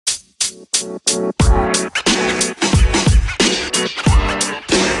Guys,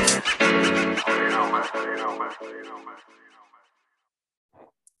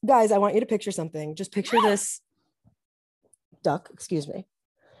 I want you to picture something. Just picture this duck, excuse me.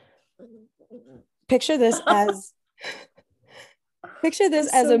 Picture this as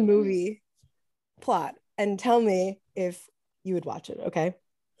a movie plot and tell me if you would watch it, okay?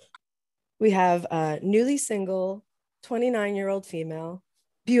 We have a newly single 29-year-old female,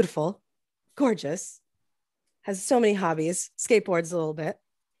 beautiful, gorgeous, has so many hobbies, skateboards a little bit,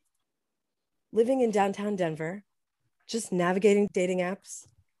 living in downtown Denver, just navigating dating apps.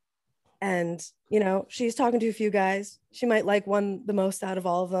 And, you know, she's talking to a few guys. She might like one the most out of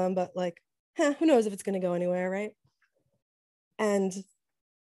all of them, but like, who knows if it's going to go anywhere, right? And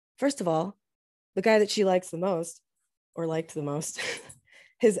first of all, the guy that she likes the most, or liked the most,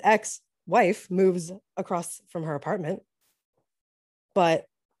 his ex-wife moves across from her apartment. But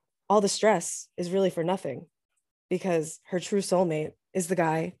all the stress is really for nothing because her true soulmate is the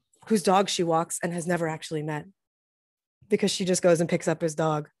guy whose dog she walks and has never actually met because she just goes and picks up his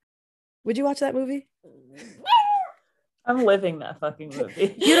dog. Would you watch that movie? I'm living that fucking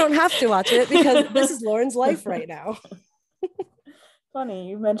movie. You don't have to watch it because this is Lauren's life right now. Funny,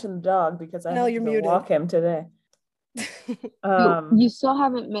 you mentioned the dog because I know have you're to muted. Walk him today. You still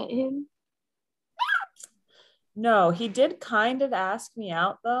haven't met him? No, he did kind of ask me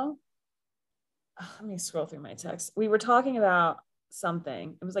out though. Let me scroll through my text. We were talking about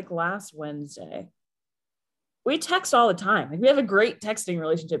something. It was like last Wednesday. We text all the time. Like we have a great texting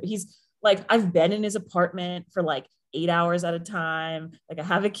relationship. He's like, I've been in his apartment for like 8 hours at a time. Like I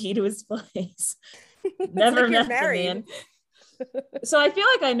have a key to his place. Never like met the man. So I feel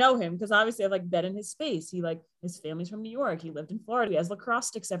like I know him because obviously I've like been in his space. He like his family's from New York. He lived in Florida. He has lacrosse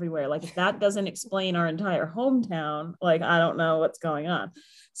sticks everywhere. Like if that doesn't explain our entire hometown, like I don't know what's going on.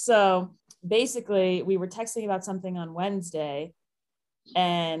 So basically we were texting about something on Wednesday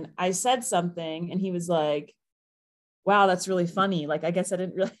and I said something and he was like, wow, that's really funny. Like, I guess I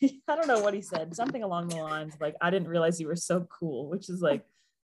didn't really, I don't know what he said. Something along the lines like, I didn't realize you were so cool, which is like,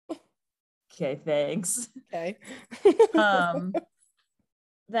 okay, thanks. Okay.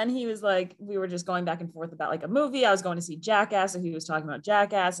 Then he was like, we were just going back and forth about like a movie. I was going to see Jackass and he was talking about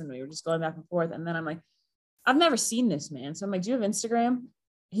Jackass and we were just going back and forth. And then I'm like, I've never seen this man. So I'm like, do you have Instagram?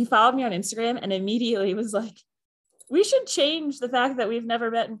 He followed me on Instagram and immediately was like, we should change the fact that we've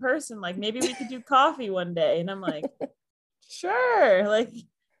never met in person. Like maybe we could do coffee one day. And I'm like, sure, like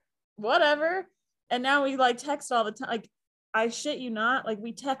whatever. And now we like text all the time. Like I shit you not, like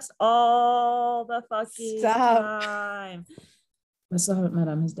we text all the fucking time. I still haven't met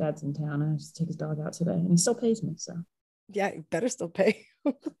him. His dad's in town. I have to take his dog out today and he still pays me. So yeah, you better still pay.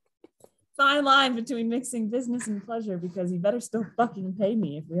 Fine line between mixing business and pleasure because he better still fucking pay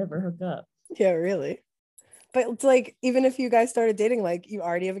me if we ever hook up. Yeah, really. But it's like, even if you guys started dating, like you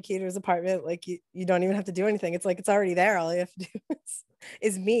already have a key to his apartment, like you don't even have to do anything. It's like, it's already there. All you have to do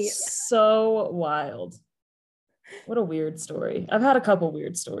is meet. So wild. What a weird story. I've had a couple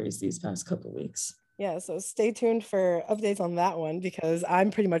weird stories these past couple weeks. Yeah, so stay tuned for updates on that one because I'm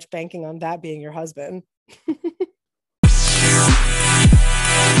pretty much banking on that being your husband.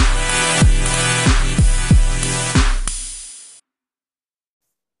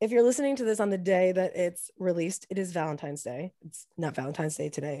 If you're listening to this on the day that it's released, it is Valentine's Day. It's not Valentine's Day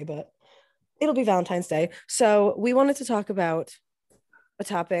today, but it'll be Valentine's Day. So we wanted to talk about a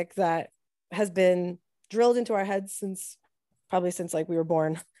topic that has been drilled into our heads since like we were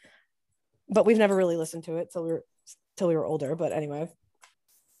born, but we've never really listened to it till we were older. But anyway,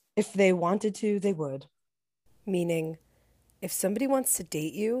 if they wanted to, they would. Meaning, if somebody wants to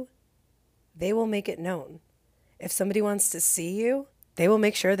date you, they will make it known. If somebody wants to see you, they will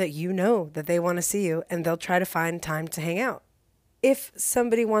make sure that you know that they want to see you and they'll try to find time to hang out. If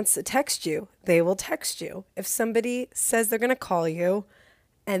somebody wants to text you, they will text you. If somebody says they're going to call you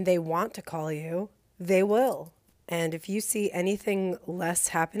and they want to call you, they will. And if you see anything less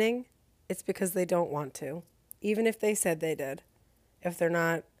happening, it's because they don't want to. Even if they said they did. If they're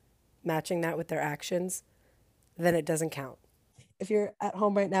not matching that with their actions, then it doesn't count. If you're at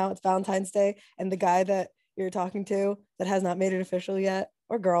home right now, it's Valentine's Day, and the guy that you're talking to that has not made it official yet,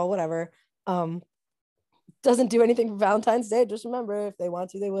 or girl, whatever, doesn't do anything for Valentine's Day, just remember, if they want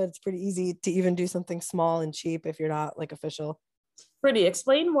to, they would. It's pretty easy to even do something small and cheap if you're not like official. Brittany,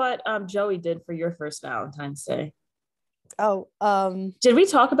 explain what Joey did for your first Valentine's Day. Oh, did we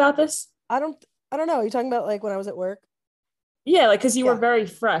talk about this? I don't know. You're talking about like when I was at work? Yeah, like because you were very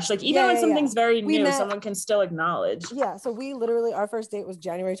fresh. Like even when something's very new, someone can still acknowledge. Yeah, so we literally, our first date was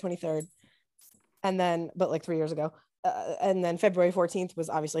January 23rd. And then, but like 3 years ago. and then February 14th was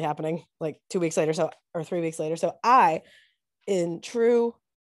obviously happening like 2 weeks later, or 3 weeks later. So I, in true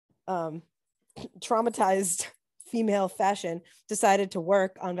traumatized female fashion, decided to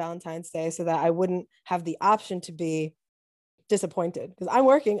work on Valentine's Day so that I wouldn't have the option to be disappointed, because I'm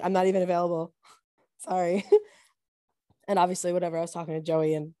working, I'm not even available. Sorry. And obviously whatever, I was talking to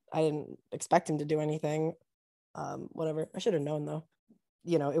Joey and I didn't expect him to do anything. Whatever, I should have known though,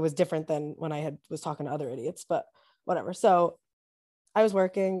 it was different than when I was talking to other idiots, but whatever. So I was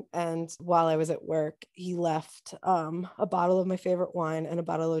working, and while I was at work, he left a bottle of my favorite wine and a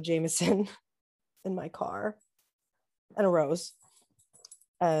bottle of Jameson in my car, and a rose.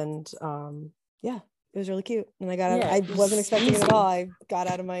 And yeah, it was really cute. And I got out, I wasn't expecting it at all. I got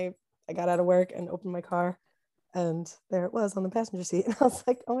out of work and opened my car, and there it was on the passenger seat. And I was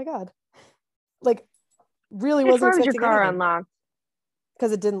like, oh my God. Like, really wasn't expecting your car anything. Unlocked?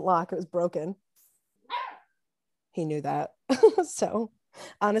 Because it didn't lock, it was broken. He knew that. So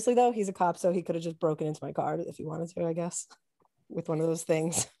honestly though, he's a cop, so he could have just broken into my car if he wanted to, I guess, with one of those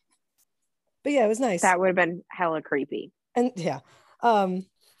things. But yeah, it was nice. That would have been hella creepy. And yeah,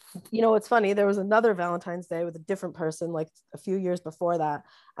 what's funny, there was another Valentine's Day with a different person like a few years before that,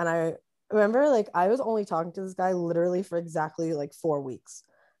 and I remember like I was only talking to this guy literally for exactly like 4 weeks,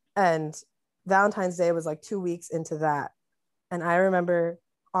 and Valentine's Day was like 2 weeks into that. And I remember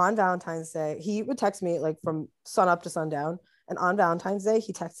on Valentine's Day, he would text me like from sun up to sundown. And on Valentine's Day,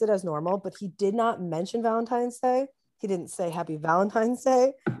 he texted as normal, but he did not mention Valentine's Day. He didn't say Happy Valentine's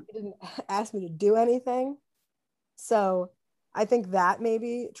Day. He didn't ask me to do anything. So I think that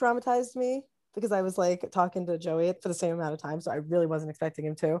maybe traumatized me, because I was like talking to Joey for the same amount of time. So I really wasn't expecting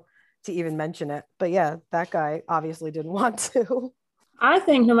him to even mention it. But yeah, that guy obviously didn't want to. I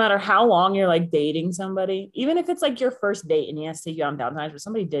think no matter how long you're like dating somebody, even if it's like your first date and he has to take you on Valentine's, but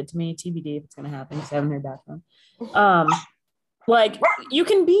somebody did to me, TBD if it's going to happen, because I haven't heard back from him. Like you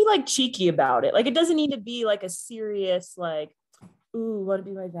can be like cheeky about it. Like it doesn't need to be like a serious, like, ooh, want to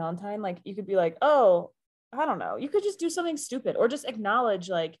be my Valentine? Like you could be like, oh, I don't know. You could just do something stupid, or just acknowledge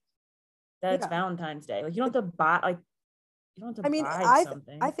like that it's Valentine's Day. Like you don't have to buy, like, you don't have to buy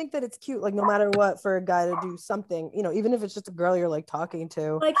something. I think that it's cute, like no matter what, for a guy to do something, even if it's just a girl you're like talking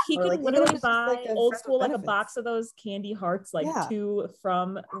to. Like he could like, literally buy old school, like a box of those candy hearts, like 2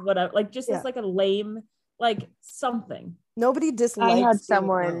 from whatever, like just as like a lame, like something. Nobody dislikes. I had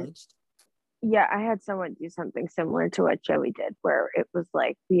someone do something similar to what Joey did, where it was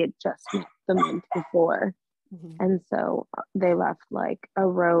like we had just met the month before. Mm-hmm. And so they left like a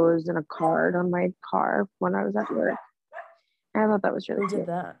rose and a card on my car when I was at work. I thought that was really cute. Who did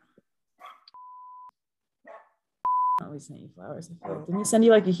that? I always send you flowers. I feel like. Didn't he send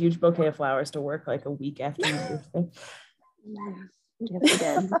you like a huge bouquet of flowers to work like a week after your birthday? Yes, he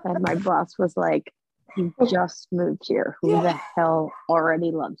did. And my boss was like, "You just moved here. Who the hell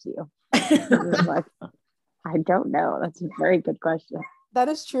already loves you?" I was like, "I don't know. That's a very good question." That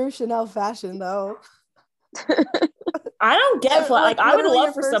is true Chanel fashion, though. I don't get like I would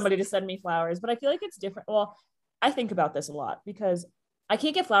love for somebody to send me flowers, but I feel like it's different. Well, I think about this a lot because I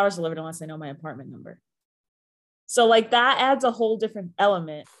can't get flowers delivered unless I know my apartment number. So like that adds a whole different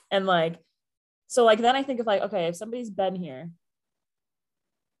element. And like, so like, then I think of like, okay, if somebody's been here,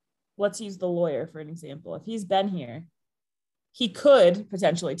 let's use the lawyer for an example. If he's been here, he could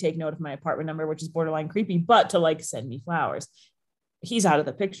potentially take note of my apartment number, which is borderline creepy, but to like send me flowers. He's out of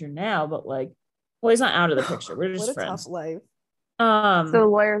the picture now, but like, well, he's not out of the picture. We're just friends. Tough life. So the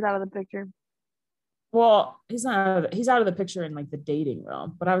lawyer's out of the picture. Well, he's out of the picture in like the dating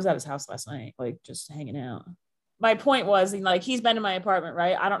realm, but I was at his house last night, like just hanging out. My point was like, he's been in my apartment,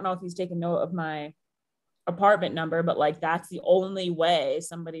 right? I don't know if he's taken note of my apartment number, but like, that's the only way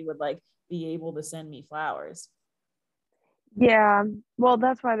somebody would like be able to send me flowers. Yeah. Well,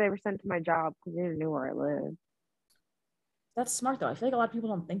 that's why they were sent to my job, because they knew where I lived. That's smart though. I feel like a lot of people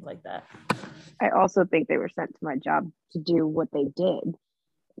don't think like that. I also think they were sent to my job to do what they did,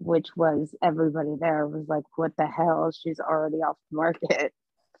 which was everybody there was like, what the hell? She's already off the market.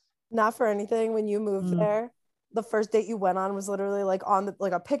 Not for anything. When you moved there, the first date you went on was literally like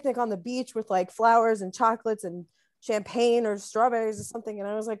like a picnic on the beach with like flowers and chocolates and champagne or strawberries or something. And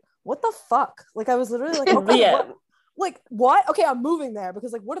I was like, what the fuck? Like I was literally like, okay, what? Okay, I'm moving there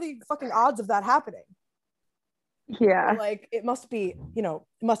because like, what are the fucking odds of that happening? Yeah. Like it must be, it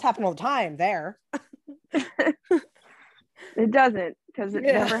must happen all the time there. It doesn't, because it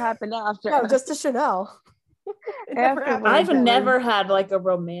never happened after. No, just to Chanel. I've never had like a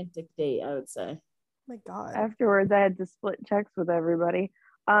romantic date, I would say. Oh my God. Afterwards, I had to split checks with everybody.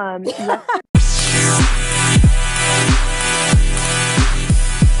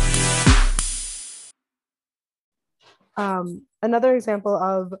 Another example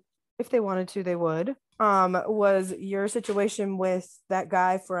of if they wanted to, they would, was your situation with that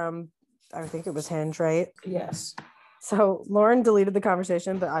guy from, I think it was Hinge, right? Yes. So Lauren deleted the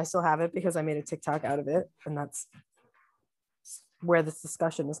conversation, but I still have it because I made a TikTok out of it. And that's where this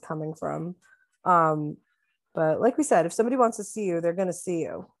discussion is coming from. But like we said, if somebody wants to see you, they're going to see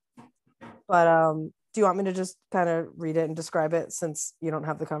you. But do you want me to just kind of read it and describe it since you don't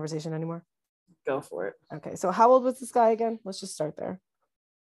have the conversation anymore? Go for it. Okay. So how old was this guy again? Let's just start there.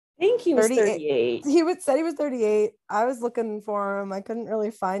 I think he was 38. He said he was 38. I was looking for him. I couldn't really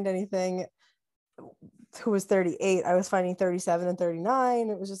find anything who was 38. I was finding 37 and 39.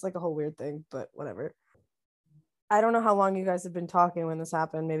 It was just like a whole weird thing, but whatever. I don't know how long you guys have been talking when this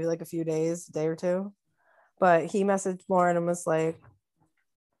happened, maybe like a few days, a day or two. But he messaged Lauren and was like,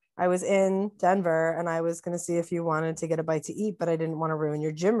 I was in Denver and I was going to see if you wanted to get a bite to eat, but I didn't want to ruin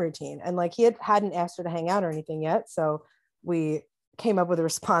your gym routine. And like he hadn't asked her to hang out or anything yet. So we came up with a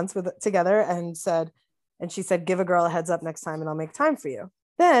response together and she said, give a girl a heads up next time and I'll make time for you.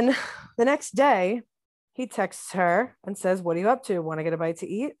 Then the next day he texts her and says, what are you up to? Want to get a bite to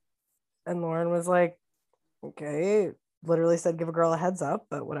eat? And Lauren was like, okay, literally said, give a girl a heads up,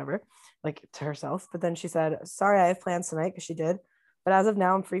 but whatever, like to herself. But then she said, sorry, I have plans tonight, because she did. But as of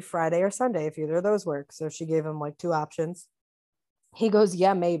now, I'm free Friday or Sunday if either of those work. So she gave him like 2 options. He goes,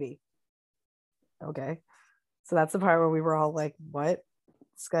 yeah, maybe. Okay. So that's the part where we were all like, what?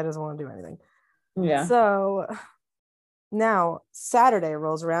 This guy doesn't want to do anything. Yeah. So now Saturday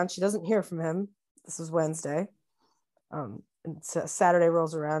rolls around. She doesn't hear from him. This was Wednesday. And so Saturday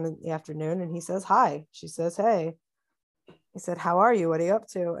rolls around in the afternoon and he says, hi. She says, hey. He said, how are you? What are you up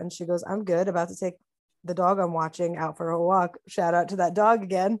to? And she goes, I'm good. About to take the dog I'm watching out for a walk. Shout out to that dog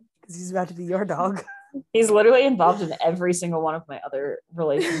again, because he's about to be your dog. He's literally involved in every single one of my other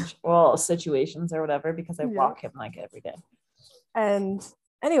situations or whatever, because I walk him like every day. And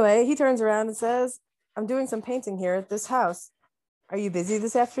anyway, he turns around and says, I'm doing some painting here at this house. Are you busy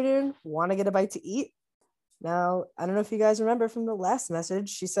this afternoon? Want to get a bite to eat? Now, I don't know if you guys remember from the last message,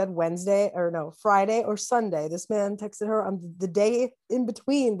 she said Friday or Sunday. This man texted her on the day in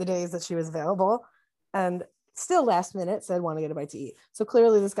between the days that she was available, and still last minute said, want to get a bite to eat. So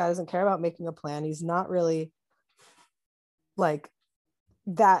clearly this guy doesn't care about making a plan. He's not really like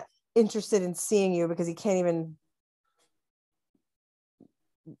that interested in seeing you, because he can't even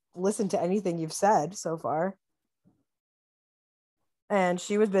listen to anything you've said so far. And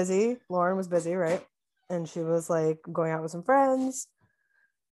she was busy. Lauren was busy, right? And she was like going out with some friends.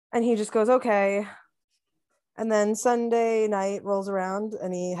 And he just goes, okay. And then Sunday night rolls around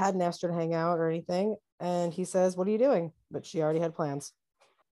and he hadn't asked her to hang out or anything. And he says, what are you doing? But she already had plans.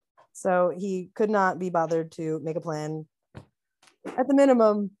 So he could not be bothered to make a plan at the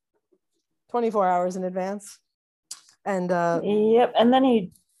minimum 24 hours in advance. And yep. And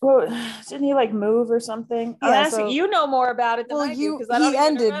then didn't he like move or something? Yeah, so you know more about it than I do, because I don't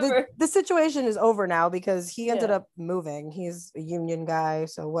even remember. The situation is over now because he ended up moving. He's a union guy,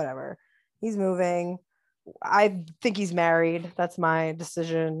 so whatever. He's moving. I think he's married. That's my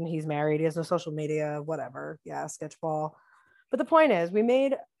decision. He's married. He has no social media, whatever. Yeah, sketchball. But the point is, we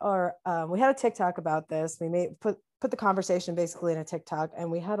had a TikTok about this. We put the conversation basically in a TikTok,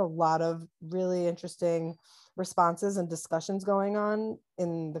 and we had a lot of really interesting responses and discussions going on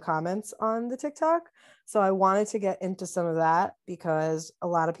in the comments on the TikTok. So I wanted to get into some of that because a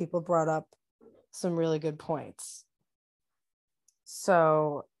lot of people brought up some really good points.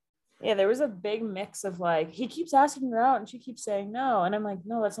 So yeah, there was a big mix of like, he keeps asking her out and she keeps saying no. And I'm like,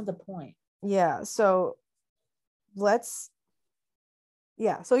 no, that's not the point. Yeah. So we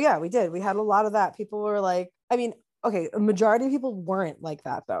did. We had a lot of that. People were like, I mean, okay, a majority of people weren't like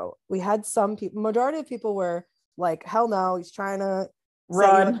that though. We had some people, majority of people were like, hell no, he's trying to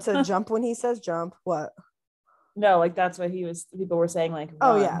run to jump when he says jump. What? No, like that's what people were saying, like, run.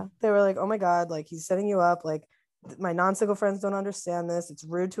 Oh yeah. They were like, oh my God, like he's setting you up. Like my non-single friends don't understand this. It's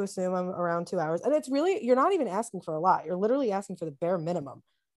rude to assume I'm around 2 hours. And it's really, you're not even asking for a lot. You're literally asking for the bare minimum.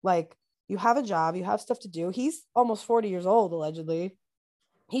 Like you have a job, you have stuff to do. He's almost 40 years old, allegedly.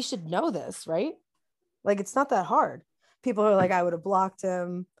 He should know this, right? Like, it's not that hard. People are like, I would have blocked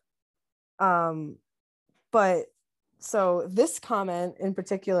him. But so this comment in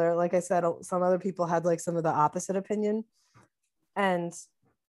particular, like I said, some other people had like some of the opposite opinion. And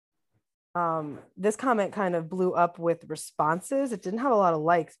this comment kind of blew up with responses. It didn't have a lot of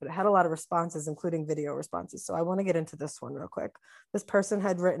likes, but it had a lot of responses, including video responses. So I want to get into this one real quick. This person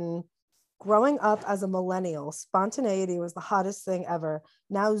had written, growing up as a millennial, spontaneity was the hottest thing ever.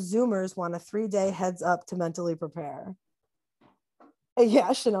 Now Zoomers want a 3-day heads up to mentally prepare.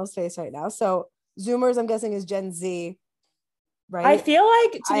 Yeah, Chanel's face right now. So Zoomers, I'm guessing, is Gen Z. right? I feel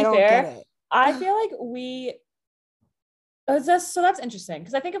like, to I be don't fair, get it. I feel like that's interesting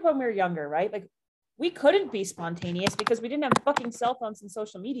because I think of when we were younger, right? Like we couldn't be spontaneous because we didn't have fucking cell phones and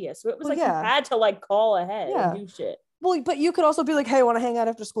social media. So it was Well, like you had to like call ahead and do shit. Well, but you could also be like, hey, I want to hang out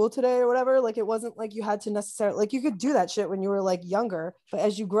after school today or whatever. Like, it wasn't like you had to necessarily, like, you could do that shit when you were like younger, but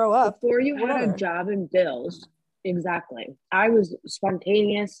as you grow up, before you had a job and bills, exactly. I was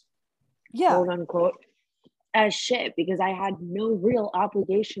spontaneous, quote unquote, as shit because I had no real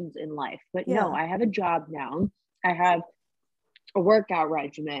obligations in life. But no, I have a job now. I have a workout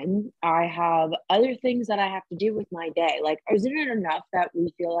regimen. I have other things that I have to do with my day. Like, isn't it enough that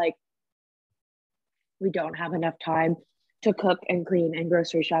we feel like we don't have enough time to cook and clean and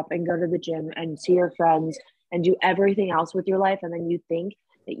grocery shop and go to the gym and see your friends and do everything else with your life? And then you think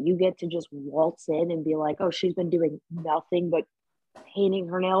that you get to just waltz in and be like, oh, she's been doing nothing but painting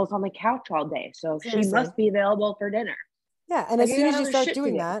her nails on the couch all day, so she must be available for dinner. Yeah, and as soon as you start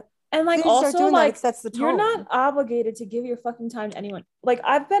doing that, and like also like sets the tone. You're not obligated to give your fucking time to anyone. Like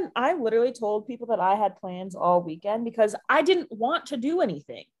I literally told people that I had plans all weekend because I didn't want to do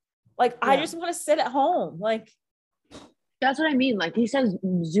anything. Like I just want to sit at home. Like that's what I mean. Like he says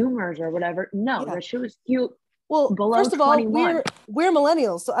Zoomers or whatever. No, that shit was cute. Well, first of all, we're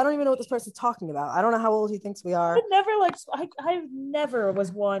millennials, so I don't even know what this person's talking about. I don't know how old he thinks we are. I never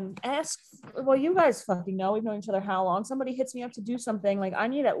was one. Well, you guys fucking know. We've known each other how long? Somebody hits me up to do something, like I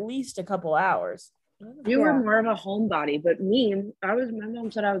need at least a couple hours. You were more of a homebody, but me, my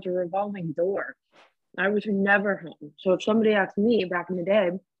mom said I was a revolving door. I was never home. So if somebody asked me back in the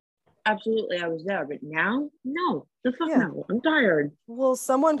day, absolutely I was there, but now no, the fuck no, I'm tired. Well,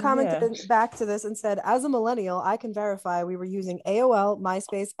 someone commented back to this and said, as a millennial, I can verify we were using AOL,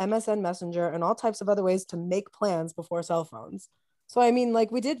 MySpace, MSN Messenger, and all types of other ways to make plans before cell phones. So I mean,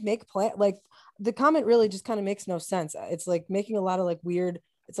 like, we did make like the comment really just kind of makes no sense. It's like making a lot of like weird,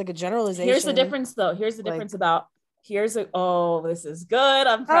 it's like a generalization. Here's the difference though. Here's the difference about this is good.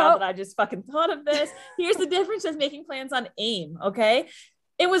 I'm proud that I just fucking thought of this. Here's the difference with making plans on AIM. Okay.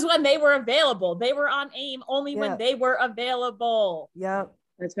 It was when they were available. They were on AIM only when they were available. Yeah,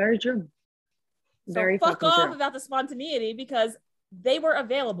 that's very true. Very fuck off true. About the spontaneity because they were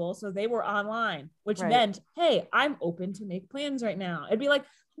available, so they were online, which meant, hey, I'm open to make plans right now. It'd be like,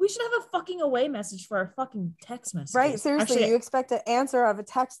 we should have a fucking away message for our fucking text message. Right, seriously, actually, you expect an answer of a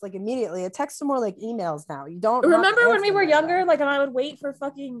text like immediately. A text are more like emails now. You don't remember when we were younger, like, and I would wait for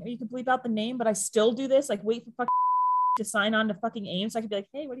fucking, you could bleep out the name, but I still do this, like wait for fucking to sign on to fucking AIM so I could be like,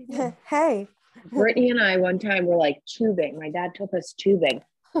 hey, what are you doing? Hey. Brittany and I one time were like tubing. My dad took us tubing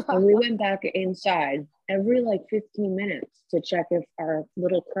and we went back inside every like 15 minutes to check if our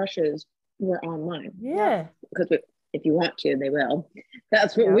little crushes were online. Yeah. Because if you want to, they will.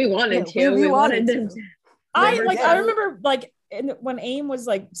 That's what we wanted to. We wanted to. I remember like when AIM was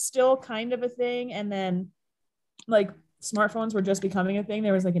like still kind of a thing, and then like smartphones were just becoming a thing.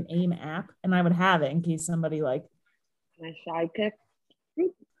 There was like an AIM app, and I would have it in case somebody like my sidekick.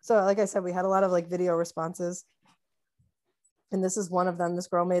 So like I said, we had a lot of like video responses, and this is one of them. This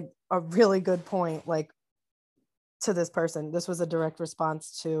girl made a really good point like to this person. This was a direct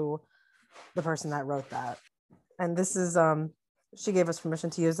response to the person that wrote that, and this is she gave us permission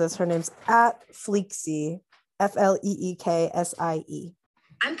to use this. Her name's @Fleeksie, FLEEKSIE.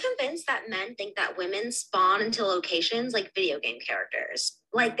 I'm convinced that men think that women spawn into locations like video game characters.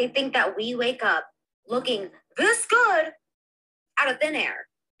 Like they think that we wake up looking this good out of thin air,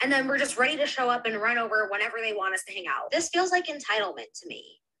 and then we're just ready to show up and run over whenever they want us to hang out. This feels like entitlement to me.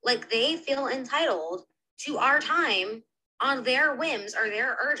 Like they feel entitled to our time on their whims or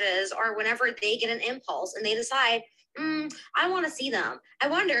their urges, or whenever they get an impulse and they decide, I want to see them. I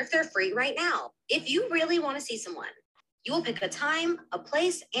wonder if they're free right now. If you really want to see someone, you will pick a time, a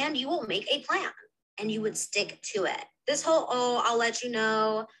place, and you will make a plan, and you would stick to it. This whole, oh, I'll let you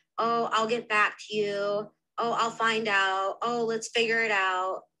know. Oh, I'll get back to you. Oh, I'll find out. Oh, let's figure it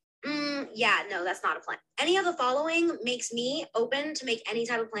out. Yeah, no, that's not a plan. Any of the following makes me open to make any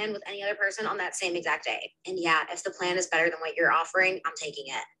type of plan with any other person on that same exact day. And yeah, if the plan is better than what you're offering, I'm taking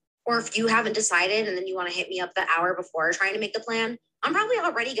it. Or if you haven't decided and then you want to hit me up the hour before trying to make the plan, I'm probably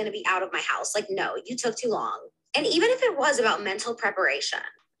already going to be out of my house. Like, no, you took too long. And even if it was about mental preparation,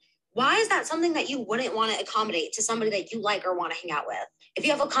 why is that something that you wouldn't want to accommodate to somebody that you like or want to hang out with? If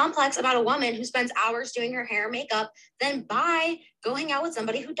you have a complex about a woman who spends hours doing her hair and makeup, then go hang out with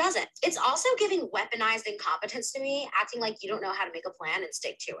somebody who doesn't. It's also giving weaponized incompetence to me, acting like you don't know how to make a plan and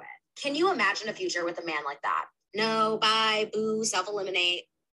stick to it. Can you imagine a future with a man like that? No, bye, boo, self-eliminate.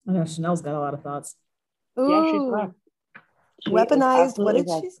 I know Chanel's got a lot of thoughts. Ooh. Yeah, she's correct. Weaponized, what did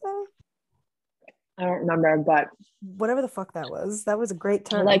she say? I don't remember, but whatever the fuck that was a great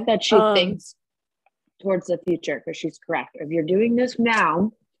I term. like that she thinks towards the future because she's correct. If you're doing this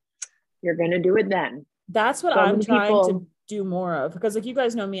now, you're gonna do it then. That's what I'm trying to do more of, because like you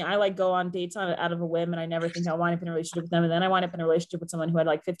guys know me, I like go on dates out of a whim, and I never think I'll wind up in a relationship with them, and then I wind up in a relationship with someone who had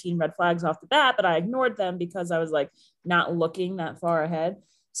like 15 red flags off the bat, but I ignored them because I was like not looking that far ahead.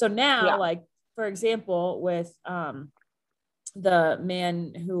 So now, like for example, with the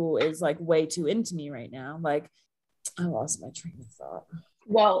man who is like way too into me right now, like I lost my train of thought.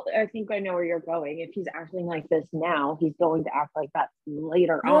 Well, I think I know where you're going. If he's acting like this now, he's going to act like that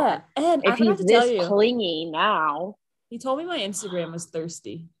later on. And if he's this clingy now. He told me my Instagram was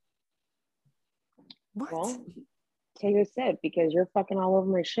thirsty. What? Well, take a sip because you're fucking all over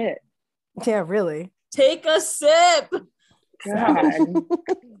my shit. Yeah, really. Take a sip. God. I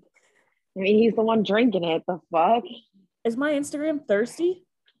mean, he's the one drinking it. The fuck? Is my Instagram thirsty?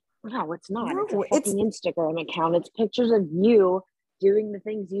 No, it's not. No, it's a fucking Instagram account. It's pictures of you doing the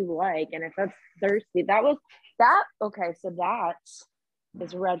things you like. And if that's thirsty, okay, so that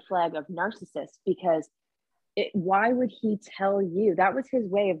is a red flag of narcissist, because why would he tell you? That was his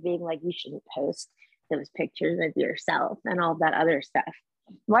way of being like, you shouldn't post those pictures of yourself and all that other stuff.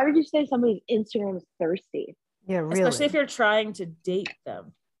 Why would you say somebody's Instagram is thirsty? Yeah, really. Especially if you're trying to date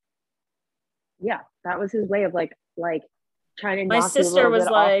them. Yeah, that was his way of like trying to my knock sister you a was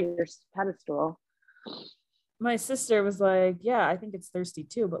bit like off your pedestal. My sister was like, yeah, I think it's thirsty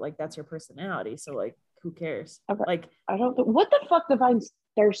too, but like that's your personality, so like who cares? Okay. Like I don't think, what the fuck defines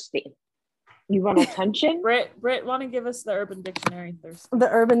thirsty? You want attention? Britt, want to give us the Urban Dictionary thirsty? The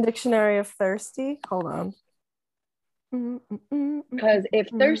Urban Dictionary of thirsty. Hold on. Because if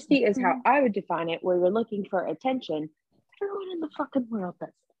thirsty is how I would define it, where you're looking for attention, everyone in the fucking world does.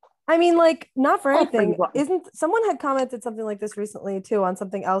 I mean, like, not for anything. Everyone. Isn't someone had commented something like this recently too on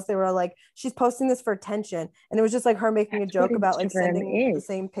something else? They were like, she's posting this for attention, and it was just like her making a joke about like sending the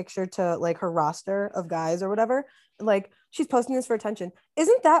same picture to like her roster of guys or whatever. Like, she's posting this for attention.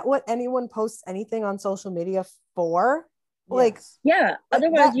 Isn't that what anyone posts anything on social media for? Like, yeah.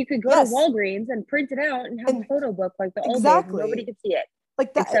 Otherwise, you could go to Walgreens and print it out and have a photo book like the old days. Nobody could see it.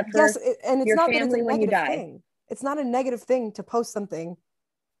 Like that. Except for and it's your not family that it's a when you negative die. thing. It's not a negative thing to post something.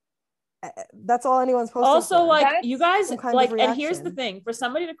 That's all anyone's posting. Also, for. like That's you guys like, and here's the thing: for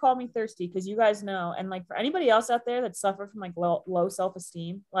somebody to call me thirsty, because you guys know, and like for anybody else out there that suffered from like low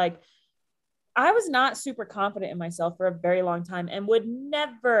self-esteem, like I was not super confident in myself for a very long time and would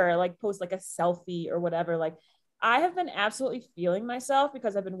never like post like a selfie or whatever. Like I have been absolutely feeling myself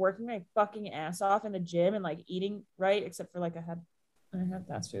because I've been working my fucking ass off in the gym and like eating right, except for like I had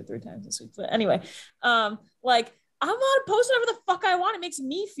fast food 3 times this week. But anyway, like I'm on post whatever the fuck I want. It makes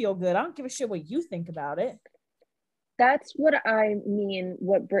me feel good. I don't give a shit what you think about it. That's what I mean,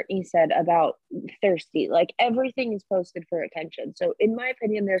 what Brittany said about thirsty. Like everything is posted for attention. So in my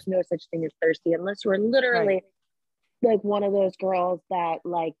opinion, there's no such thing as thirsty unless you're literally like one of those girls that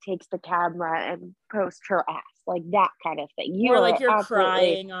like takes the camera and posts her ass, like that kind of thing. Or like you're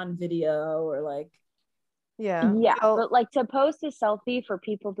crying on video or like. Yeah. But like to post a selfie for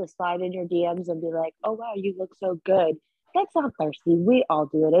people to slide in your DMs and be like, oh wow, you look so good. That's not thirsty. We all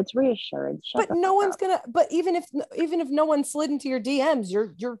do it. It's reassurance. But no one's gonna. But even if no one slid into your DMs,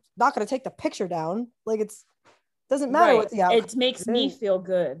 you're not gonna take the picture down. Like doesn't matter what the outcome. It makes me feel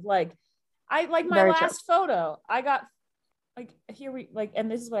good. Like I like my last photo. I got like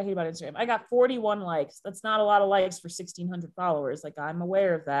and this is what I hate about Instagram. I got 41 likes. That's not a lot of likes for 1,600 followers. Like I'm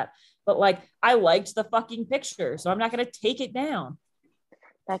aware of that. But like I liked the fucking picture, so I'm not gonna take it down.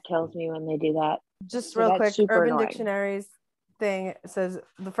 That kills me when they do that. Just real quick, Urban Dictionary's thing says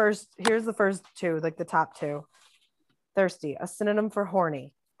here's the first two, like the top two. Thirsty, a synonym for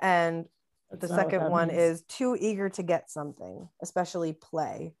horny. And the second one is too eager to get something, especially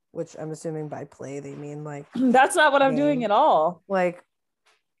play, which I'm assuming by play they mean like that's not what I'm doing at all. Like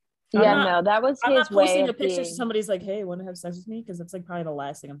that was I'm his not posting way a picture so somebody's like, hey, want to have sex with me? Because that's like probably the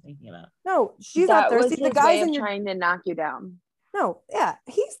last thing I'm thinking about. No, she's not thirsty. The guys in trying to knock you down. No, yeah,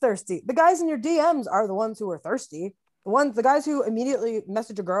 he's thirsty. The guys in your DMs are the ones who are thirsty. The guys who immediately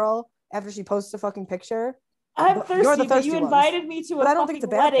message a girl after she posts a fucking picture. I'm thirsty, but you invited me to a fucking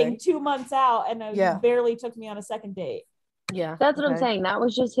wedding 2 months out, and you barely took me on a second date. Yeah, that's what I'm saying. That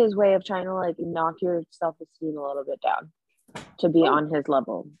was just his way of trying to like knock your self-esteem a little bit down to be on his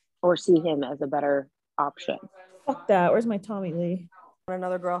level or see him as a better option. Fuck that. Where's my Tommy Lee?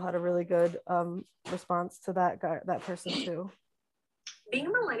 Another girl had a really good response to that person too. Being a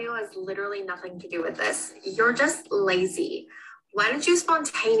millennial has literally nothing to do with this. You're just lazy. Why don't you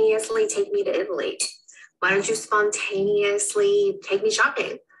spontaneously take me to Italy? Why don't you spontaneously take me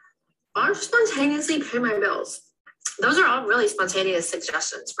shopping? Why don't you spontaneously pay my bills? Those are all really spontaneous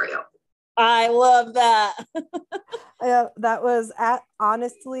suggestions for you. I love that. That was at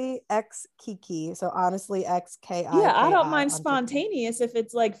honestly x Kiki. So honestly XKI. Yeah, I don't mind spontaneous if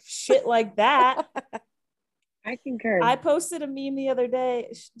it's like shit like that. I concur. I posted a meme the other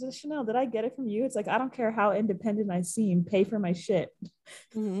day. Chanel, did I get it from you? It's like, I don't care how independent I seem, pay for my shit.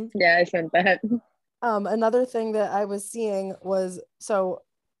 Mm-hmm. Yeah, I sent that. Another thing that I was seeing was, so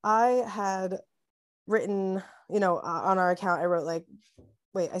I had written, on our account, I wrote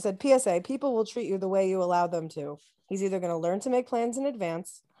I said, PSA, people will treat you the way you allow them to. He's either going to learn to make plans in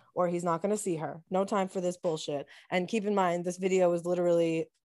advance or he's not going to see her. No time for this bullshit. And keep in mind, this video was literally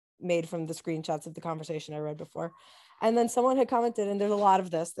made from the screenshots of the conversation I read before. And then someone had commented, and there's a lot of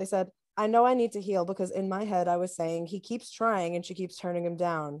this. They said, I know I need to heal because in my head I was saying he keeps trying and she keeps turning him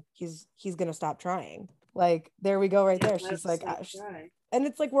down. He's going to stop trying. Like, there we go right there. She's like, and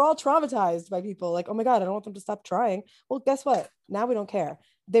it's like, we're all traumatized by people like, oh my God, I don't want them to stop trying. Well, guess what? Now we don't care.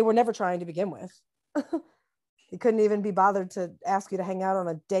 They were never trying to begin with. He couldn't even be bothered to ask you to hang out on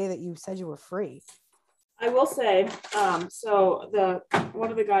a day that you said you were free. I will say, so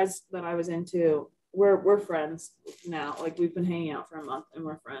one of the guys that I was into, we're friends now. Like, we've been hanging out for a month and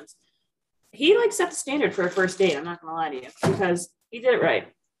we're friends. He like set the standard for a first date. I'm not gonna lie to you, because he did it right.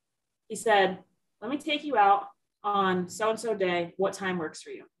 He said, let me take you out on so-and-so day. What time works for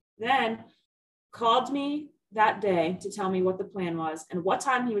you? Then called me that day to tell me what the plan was and what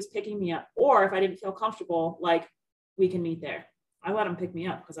time he was picking me up. Or if I didn't feel comfortable, like, we can meet there. I let him pick me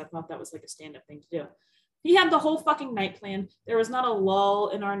up because I thought that was like a stand-up thing to do. He had the whole fucking night plan. There was not a lull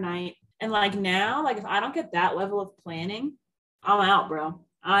in our night. And like now, like if I don't get that level of planning, I'm out, bro.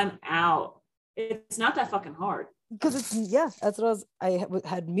 I'm out. It's not that fucking hard. Because that's what I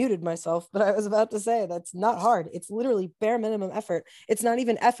had muted myself, but I was about to say that's not hard. It's literally bare minimum effort. It's not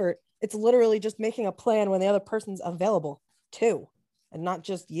even effort. It's literally just making a plan when the other person's available too, and not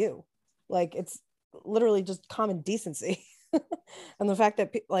just you. Like, it's literally just common decency. And the fact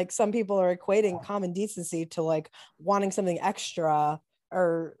that like some people are equating common decency to like wanting something extra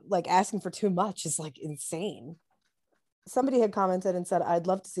or like asking for too much is like insane. Somebody had commented and said, I'd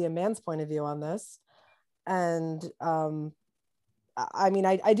love to see a man's point of view on this. And I mean,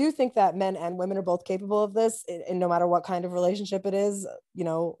 I do think that men and women are both capable of this, and no matter what kind of relationship it is,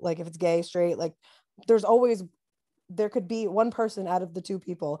 like if it's gay, straight, like there could be one person out of the two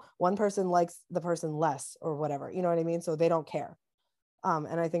people, one person likes the person less or whatever, you know what I mean? So they don't care.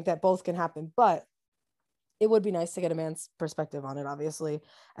 And I think that both can happen, but it would be nice to get a man's perspective on it, obviously.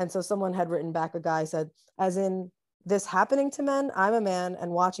 And so someone had written back, a guy said, as in, this happening to men, I'm a man,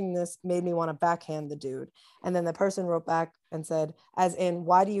 and watching this made me want to backhand the dude. And then the person wrote back and said, as in,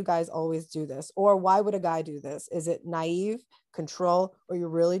 why do you guys always do this? Or why would a guy do this? Is it naive, control, or you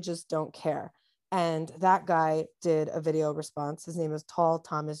really just don't care? And that guy did a video response. His name is Tall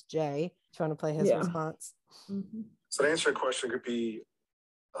Thomas J. Do you want to play his response? Mm-hmm. So to answer your question, it could be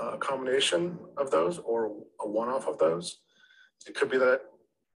a combination of those or a one-off of those. It could be that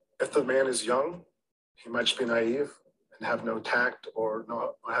if the man is young, he might just be naive and have no tact or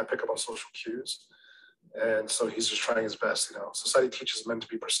not have pick up on social cues. And so he's just trying his best. Society teaches men to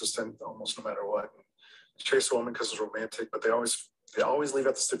be persistent almost no matter what. Chase a woman because it's romantic, but they always leave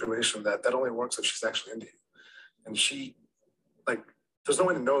out the stipulation that only works if she's actually into you. And she, like, there's no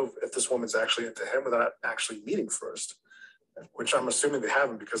way to know if this woman's actually into him without actually meeting first, which I'm assuming they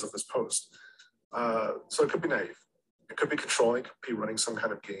haven't because of this post. So it could be naive. It could be controlling, it could be running some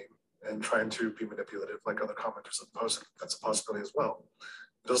kind of game and trying to be manipulative like other commenters have posted. That's a possibility as well.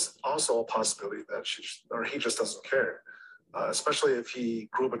 There's also a possibility that he just doesn't care, especially if he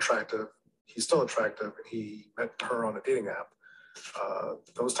grew up attractive, he's still attractive, and he met her on a dating app.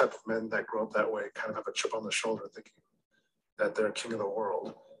 Those type of men that grow up that way kind of have a chip on the shoulder thinking that they're king of the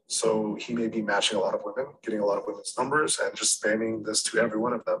world. So he may be matching a lot of women, getting a lot of women's numbers, and just spamming this to every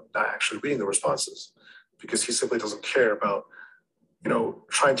one of them, not actually reading the responses, because he simply doesn't care about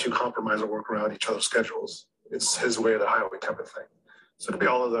trying to compromise or work around each other's schedules. It's his way or the highway type of thing. So it could be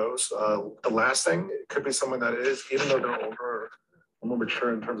all of those. The last thing, it could be someone that is, even though they're older or more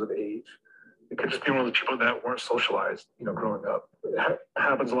mature in terms of age, it could just be one of the people that weren't socialized, growing up. It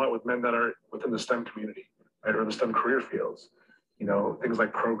happens a lot with men that are within the STEM community, right, or the STEM career fields. Things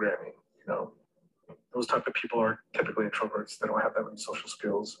like programming, those type of people are typically introverts. They don't have that many social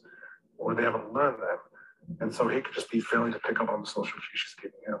skills, or they haven't learned them. And so he could just be failing to pick up on the social cues she's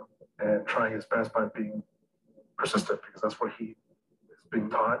giving him and trying his best by being persistent, because that's what he is being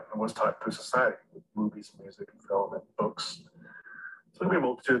taught and was taught through society, with movies, music, and film, and books. So it could be a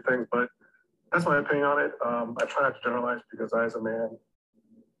multitude of things, but that's my opinion on it. I try not to generalize because I, as a man,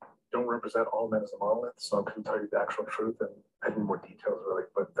 don't represent all men as a monolith, so I couldn't tell you the actual truth, and I need more details really.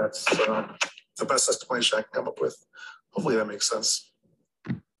 But that's the best explanation I can come up with. Hopefully that makes sense.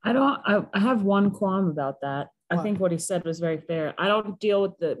 I have one qualm about that. What? I think what he said was very fair. I don't deal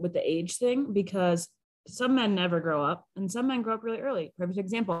with the age thing because some men never grow up and some men grow up really early. Perfect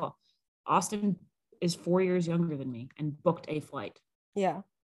example. Austin is 4 years younger than me and booked a flight. Yeah.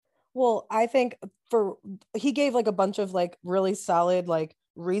 Well, I think he gave like a bunch of like really solid like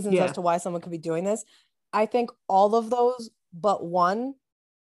reasons as to why someone could be doing this. I think all of those but one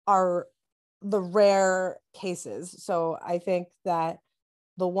are the rare cases. So I think that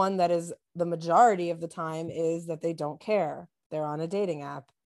the one that is the majority of the time is that they don't care. They're on a dating app.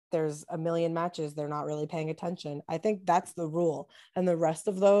 There's a million matches. They're not really paying attention. I think that's the rule. And the rest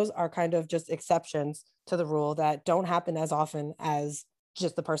of those are kind of just exceptions to the rule that don't happen as often as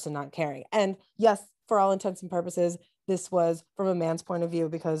just the person not caring. And yes, for all intents and purposes, this was from a man's point of view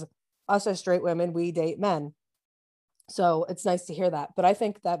because us as straight women, we date men. So it's nice to hear that. But I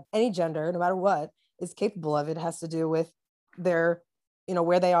think that any gender, no matter what, is capable of it. It has to do with their, you know,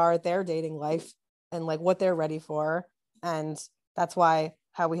 where they are at their dating life and like what they're ready for. And that's why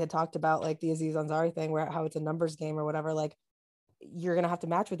how we had talked about like the Aziz Ansari thing, where how it's a numbers game or whatever, like you're going to have to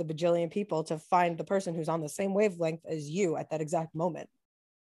match with a bajillion people to find the person who's on the same wavelength as you at that exact moment.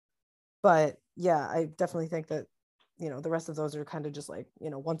 But yeah, I definitely think that, you know, the rest of those are kind of just like, you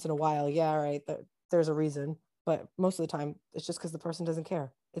know, once in a while. Yeah. Right. There's a reason, but most of the time it's just because the person doesn't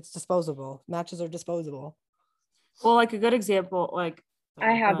care. It's disposable. Matches are disposable. Well, like a good example, like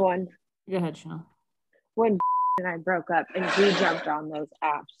I have one. Go ahead, Sean. When and I broke up and he jumped on those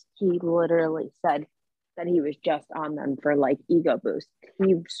apps, he literally said that he was just on them for like ego boost.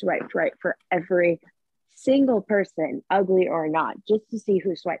 He swiped right for every single person, ugly or not, just to see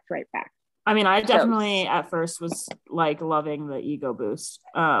who swiped right back. I mean, I definitely at first was like loving the ego boost.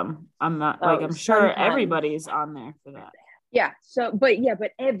 I'm not like, I'm sure everybody's on there for that. Yeah. So, but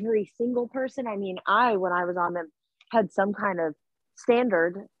every single person, I mean, when I was on them, had some kind of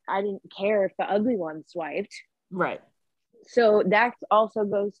standard. I didn't care if the ugly one swiped. Right. So that also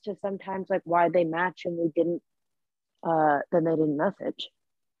goes to sometimes like why they match and we didn't, then they didn't message.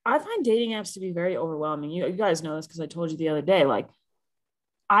 I find dating apps to be very overwhelming. You guys know this because I told you the other day, like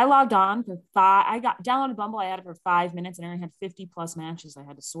I logged on for I downloaded Bumble. I had it for 5 minutes and I only had 50 plus matches I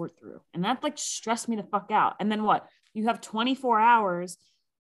had to sort through. And that like stressed me the fuck out. And then what? You have 24 hours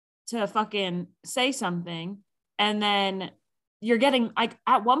to fucking say something. And then you're getting like,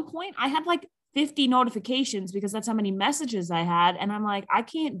 at one point I had like 50 notifications because that's how many messages I had. And I'm like, I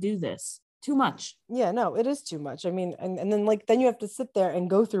can't do this. Too much. Yeah, no, it is too much. I mean, and then like, then you have to sit there and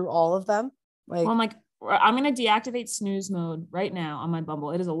go through all of them. Like, well, I'm like, I'm going to deactivate snooze mode right now on my Bumble.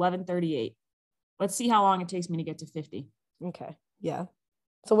 It is 11:38. Let's see how long it takes me to get to 50. Okay. Yeah.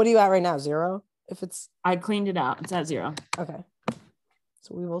 So what are you at right now? 0? If it's, I cleaned it out. It's at 0. Okay.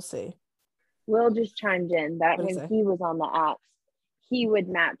 So we will see. Will just chimed in that when he was on the apps, he would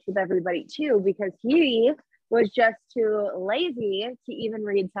match with everybody too, because he was just too lazy to even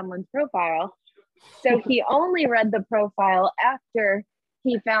read someone's profile. So he only read the profile after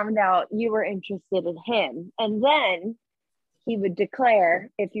he found out you were interested in him. And then he would declare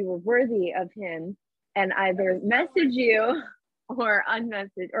if you were worthy of him and either message you or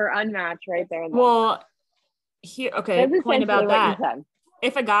unmatch right there. Well, here, okay, point about that.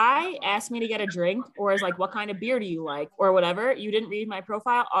 If a guy asked me to get a drink or is like, what kind of beer do you like or whatever, you didn't read my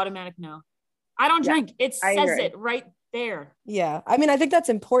profile, automatic no. I don't drink. It says it right there. Yeah. I mean, I think that's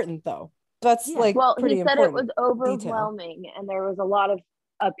important though. That's like, well, pretty he said important. It was overwhelming and there was a lot of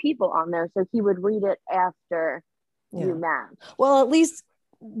people on there. So he would read it after you match. Well, at least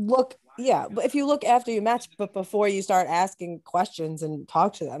look. Yeah. But if you look after you match, but before you start asking questions and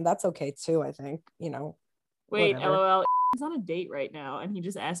talk to them, that's okay too. I think, you know, wait, whatever. LOL. He's on a date right now and he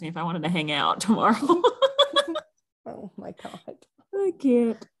just asked me if I wanted to hang out tomorrow. Oh my God. I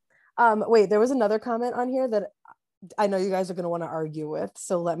can't. Wait, there was another comment on here that I know you guys are going to want to argue with.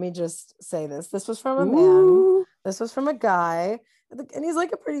 So let me just say this. This was from a man. This was from a guy. And he's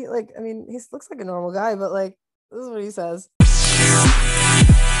like a pretty, like, I mean, he looks like a normal guy, but like, this is what he says.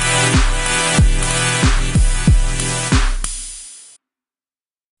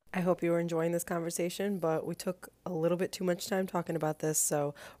 I hope you were enjoying this conversation, but we took a little bit too much time talking about this,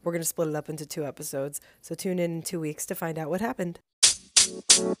 so we're going to split it up into 2 episodes. So tune in 2 weeks to find out what happened.